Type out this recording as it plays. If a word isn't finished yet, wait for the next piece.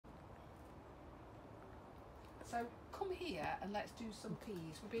So come here and let's do some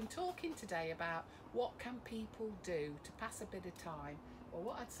peas. We've been talking today about what can people do to pass a bit of time. Well,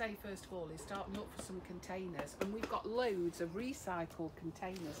 what I'd say first of all is start and look for some containers, and we've got loads of recycled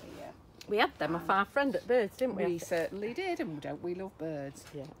containers here. We had them off our friend at Birds, didn't we? We certainly did, and don't we love birds?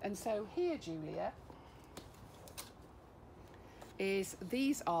 Yeah. And so here, Julia, these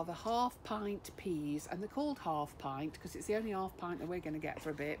are the half pint peas, and they're called half pint because it's the only half pint that we're going to get for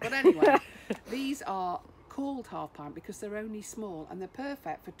a bit. But anyway, these are called half pint because they're only small and they're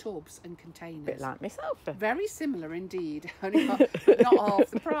perfect for tubs and containers. Bit like myself. Very similar indeed, only not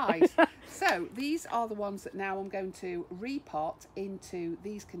half the price. So these are the ones that now I'm going to repot into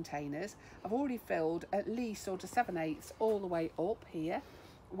these containers. I've already filled at least sort of 7/8 all the way up here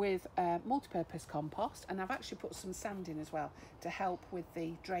with multi-purpose compost, and I've actually put some sand in as well to help with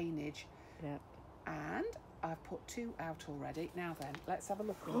the drainage. Yeah. And I've put 2 out already. Now then, let's have a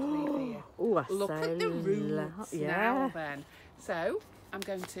look underneath here. Oh, Look at the roots yeah. now then. So I'm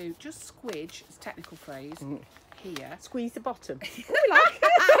going to just squidge, it's a technical phrase, here. Squeeze the bottom.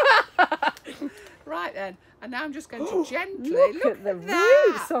 Right then, and now I'm just going to gently look at the that.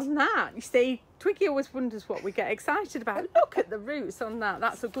 roots on that. You see, Twiggy always wonders what we get excited about. Look at the roots on that.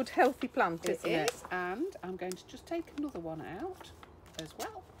 That's a good healthy plant, isn't it? It is, and I'm going to just take another one out as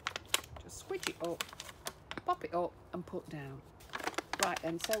well. Just squidge it up, pop it up and put down. Right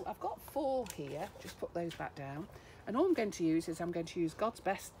then, so I've got 4 here, just put those back down. And all I'm going to use is I'm going to use God's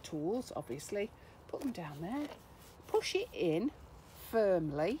best tools, obviously. Put them down there, push it in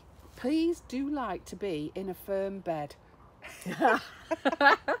firmly. Please do like to be in a firm bed. Well,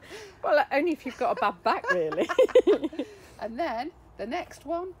 only if you've got a bad back, really. And then the next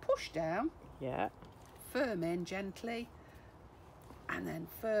one, push down. Yeah. Firm in gently. And then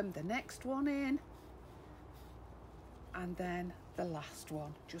firm the next one in. And then the last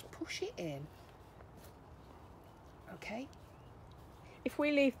one. Just push it in. Okay. If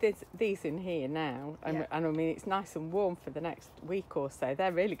we leave these in here now, and I mean it's nice and warm for the next week or so,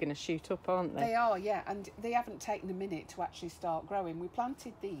 they're really going to shoot up, aren't they? They are, yeah, and they haven't taken a minute to actually start growing. We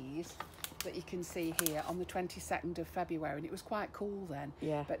planted these that you can see here on the 22nd of February, and it was quite cool then.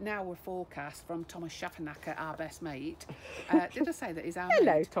 Yeah. But now we're forecast from Thomas Schaffenacker, our best mate. Did I say that he's our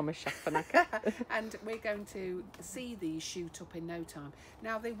Hello, mate? Thomas Schaffenacker. And we're going to see these shoot up in no time.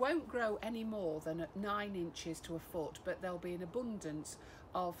 Now, they won't grow any more than at 9 inches to a foot, but there'll be an abundance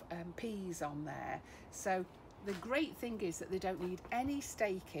of peas on there. So the great thing is that they don't need any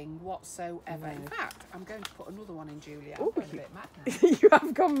staking whatsoever. No. In fact, I'm going to put another one in, Julia. Ooh, I'm going a bit mad now. You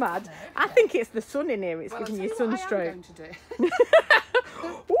have gone mad. No, I think it's the sun in here. It's Well, giving I'll you tell what I am sunstroke. going to do.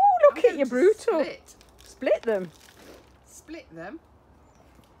 Ooh, look I'm at going you, to brutal. Split them. them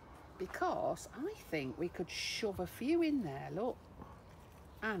because I think we could shove a few in there, look.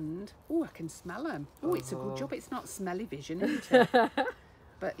 And, oh, I can smell them. Oh, it's a good job it's not smelly vision, isn't it?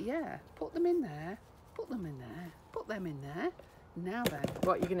 But yeah, put them in there, put them in there, put them in there. Now then.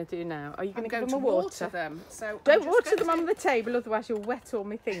 What are you going to do now? Are you going to give I'm them a going to water? them. So Don't water them on the table, otherwise you'll wet all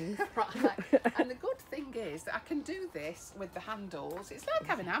my things. Right. And the good thing is that I can do this with the handles. It's like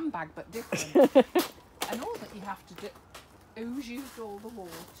having a handbag, but different. And all that you have to do, who's used all the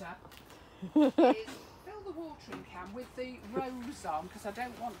water, is fill the watering can with the rose on, because I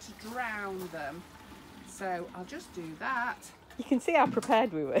don't want to drown them. So I'll just do that. You can see how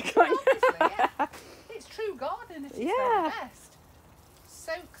prepared we were, can't you? Obviously, yeah. It's true gardening at its very best.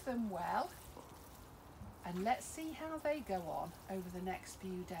 Soak them well, and let's see how they go on over the next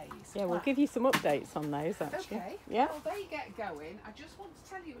few days. Yeah, we'll give you some updates on those, actually. Okay. Yeah. Well, they get going. I just want to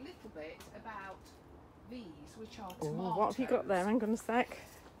tell you a little bit about these, which are tomatoes. Ooh, what have you got there? Hang on a sec.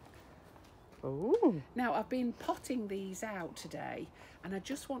 Ooh. Now, I've been potting these out today, and I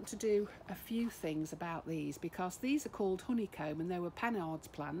just want to do a few things about these, because these are called honeycomb, and they were Pennard's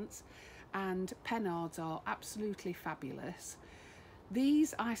plants, and Pennards are absolutely fabulous.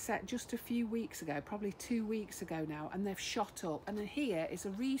 These I set just a few weeks ago, probably 2 weeks ago now, and they've shot up. And here is a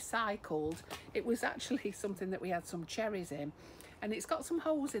recycled, it was actually something that we had some cherries in, and it's got some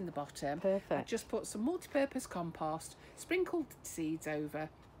holes in the bottom. Perfect. I just put some multi-purpose compost, sprinkled seeds over,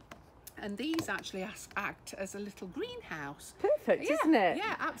 and these actually act as a little greenhouse. Perfect, Yeah, isn't it?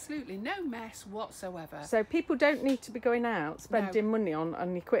 Yeah, absolutely. No mess whatsoever. So people don't need to be going out spending money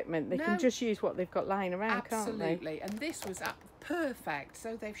on equipment. They can No. just use what they've got lying around, can't they? Absolutely. And this was perfect.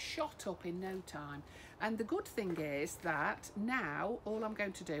 So they've shot up in no time. And the good thing is that now all I'm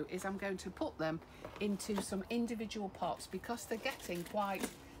going to do is I'm going to put them into some individual pots, because they're getting quite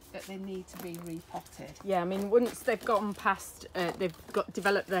that they need to be repotted. Yeah, I mean, once they've gotten past,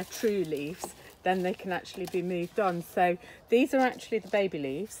 developed their true leaves, then they can actually be moved on. So these are actually the baby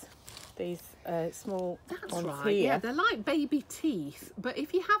leaves. these small That's ones right, here. yeah, they're like baby teeth, but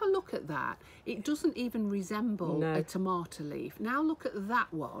if you have a look at that, it doesn't even resemble a tomato leaf. Now look at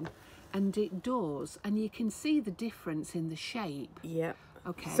that one, and it does, and you can see the difference in the shape. Yeah.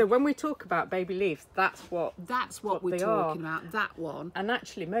 Okay. So when we talk about baby leaves, that's what we're talking about, that one. And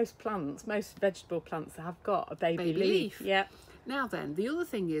actually most plants, most vegetable plants have got a baby leaf. Yeah. Now then, the other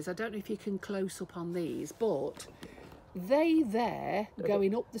thing is, I don't know if you can close up on these, but they're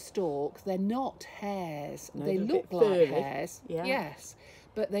going up the stalk, they're not hairs. No, they they're a look bit like furry. hairs, Yeah. yes,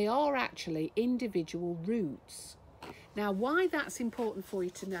 but they are actually individual roots. Now, why that's important for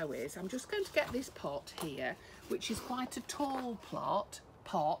you to know is, I'm just going to get this pot here, which is quite a tall pot,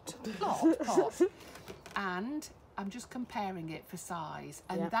 and I'm just comparing it for size,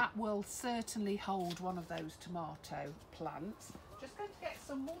 and that will certainly hold one of those tomato plants. Just going to get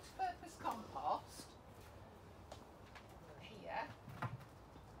some multi-purpose compost here.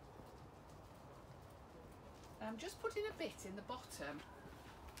 And I'm just putting a bit in the bottom.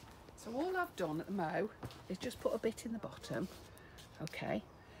 So all I've done at the mo is just put a bit in the bottom. Okay,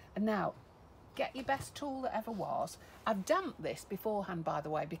 and now get your best tool that ever was. I've damped this beforehand, by the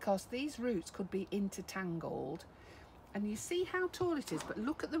way, because these roots could be intertangled. And you see how tall it is, but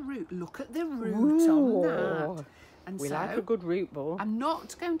look at the root. Look at the root on that. And we so, like a good root ball. I'm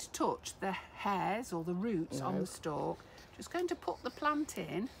not going to touch the hairs or the roots on the stalk. Just going to put the plant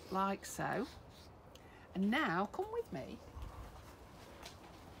in like so. And now, come with me.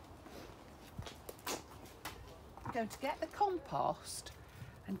 I'm going to get the compost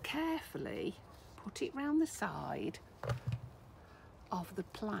and carefully put it round the side of the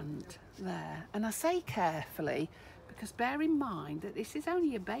plant there. And I say carefully because bear in mind that this is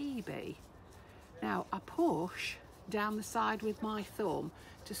only a baby. Now I push down the side with my thumb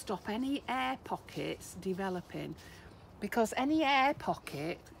to stop any air pockets developing, because any air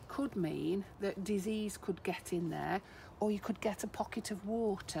pocket could mean that disease could get in there, or you could get a pocket of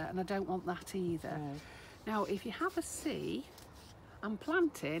water, and I don't want that either. No. Now if you have a see, I'm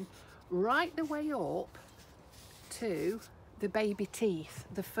planting right the way up to the baby teeth,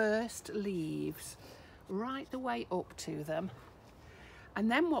 the first leaves, right the way up to them. And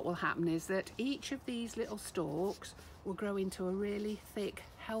then what will happen is that each of these little stalks will grow into a really thick,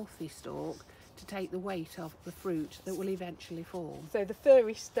 healthy stalk to take the weight of the fruit that will eventually form. So the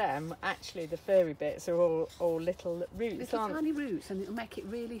furry stem, actually the furry bits are all little roots, little tiny roots, and it'll make it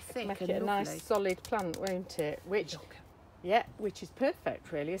really thick make and it a lovely. nice solid plant, won't it? Which which is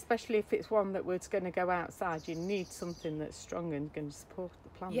perfect really, especially if it's one that was going to go outside. You need something that's strong and going to support the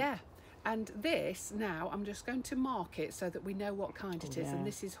plant. Yeah. And this, now, I'm just going to mark it so that we know what kind it is. And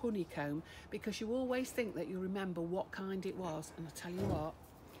this is honeycomb, because you always think that you remember what kind it was. And I tell you what,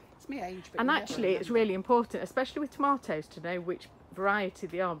 it's my age. But and actually, it's really important, especially with tomatoes, to know which variety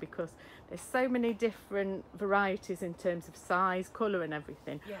they are, because there's so many different varieties in terms of size, colour and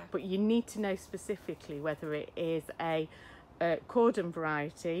everything. Yeah. But you need to know specifically whether it is a cordon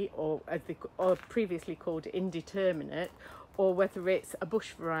variety, or as they or previously called indeterminate, or whether it's a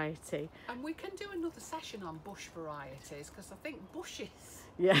bush variety. And we can do another session on bush varieties, because I think bushes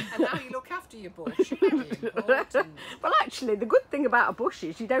and how you look after your bush are really important. Well, actually, the good thing about a bush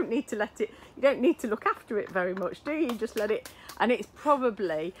is you don't need to look after it very much, do you? You just let it, and it's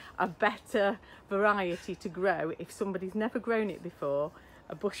probably a better variety to grow if somebody's never grown it before.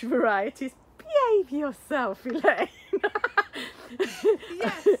 A bush variety is behave yourself, Elaine.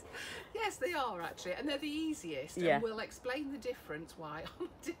 Yes, they are actually, and they're the easiest. And we'll explain the difference why on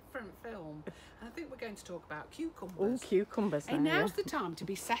a different film. And I think we're going to talk about cucumbers. Oh, cucumbers! And now's the time to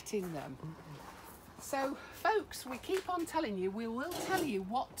be setting them. So, folks, we keep on telling you, we will tell you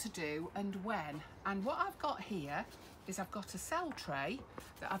what to do and when. And what I've got here is I've got a cell tray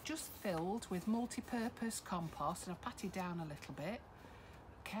that I've just filled with multi-purpose compost, and I've patted down a little bit.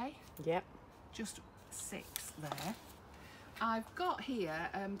 Okay. Yep. Just 6 there. I've got here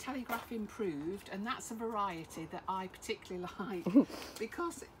Telegraph Improved, and that's a variety that I particularly like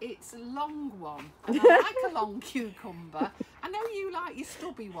because it's a long one, and I like a long cucumber. I know you like your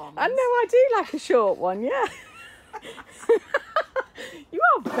stubby ones. I know I do like a short one, yeah. You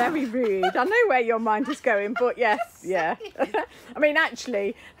are very rude. I know where your mind is going, but yes, yeah. I mean,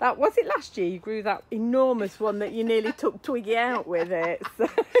 actually, that was it last year you grew that enormous one that you nearly took Twiggy out with it. So.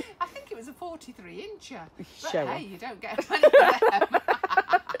 I think it was a 43-incher. But Show hey, you don't get many of them.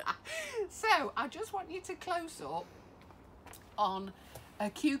 So I just want you to close up on a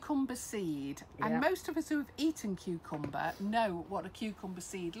cucumber seed, and most of us who have eaten cucumber know what a cucumber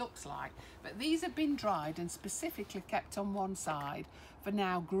seed looks like, but these have been dried and specifically kept on one side for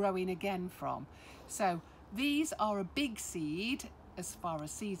now growing again from. So these are a big seed, as far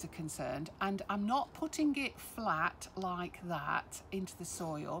as seeds are concerned, and I'm not putting it flat like that into the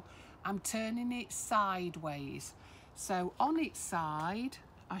soil. I'm turning it sideways. So on its side,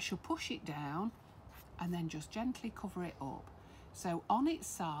 I shall push it down and then just gently cover it up. So on its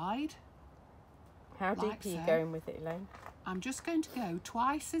side. How deep are you going with it, Elaine? I'm just going to go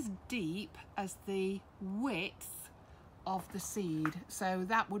twice as deep as the width of the seed. So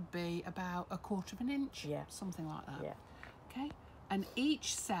that would be about 1/4 of an inch, something like that. Yeah. Okay, and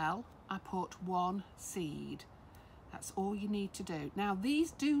each cell I put 1 seed. That's all you need to do. Now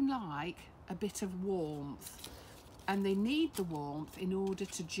these do like a bit of warmth, and they need the warmth in order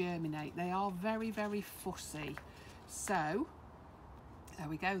to germinate. They are very, very fussy. So there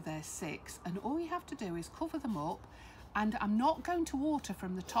we go, there's 6, and all you have to do is cover them up. And I'm not going to water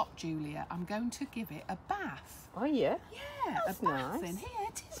from the top, Julia. I'm going to give it a bath. Oh yeah? Yeah, that's a bath nice. in here.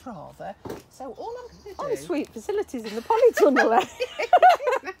 It is rather. So all I'm going to do... Oh, sweet facilities in the polytunnel.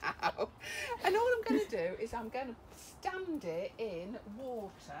 Now. And all I'm going to do is I'm going to stand it in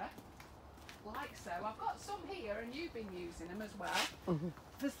water, like so. I've got some here, and you've been using them as well,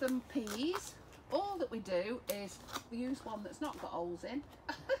 for some peas. All that we do is we use one that's not got holes in.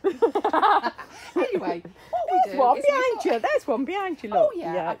 Anyway, what we do one is behind you. There's one behind you. Look. Oh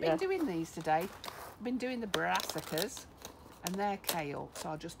yeah, I've been doing these today. I've been doing the brassicas, and they're kale.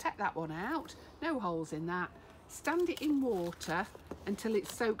 So I'll just take that one out. No holes in that. Stand it in water until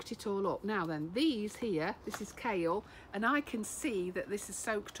it's soaked it all up. Now then, these here, this is kale, and I can see that this has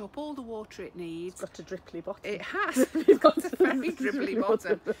soaked up all the water it needs. It's got a dripply bottom. It has. It's got a very dribbly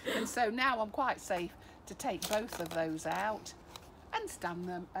bottom. And so now I'm quite safe to take both of those out and stand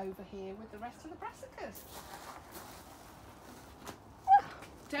them over here with the rest of the brassicas.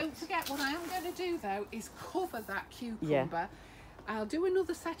 Don't forget, what I am going to do though is cover that cucumber. I'll do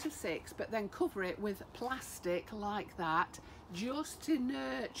another set of 6, but then cover it with plastic like that, just to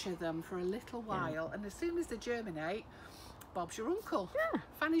nurture them for a little while. And as soon as they germinate, Bob's your uncle. Yeah.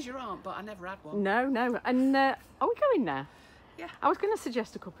 Fanny's your aunt, but I never had one. No. And are we going now? Yeah. I was going to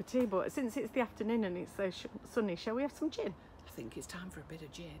suggest a cup of tea, but since it's the afternoon and it's so sunny, shall we have some gin? I think it's time for a bit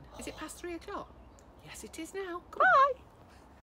of gin. Is it past 3 o'clock? Yes, it is now. Come Bye. on.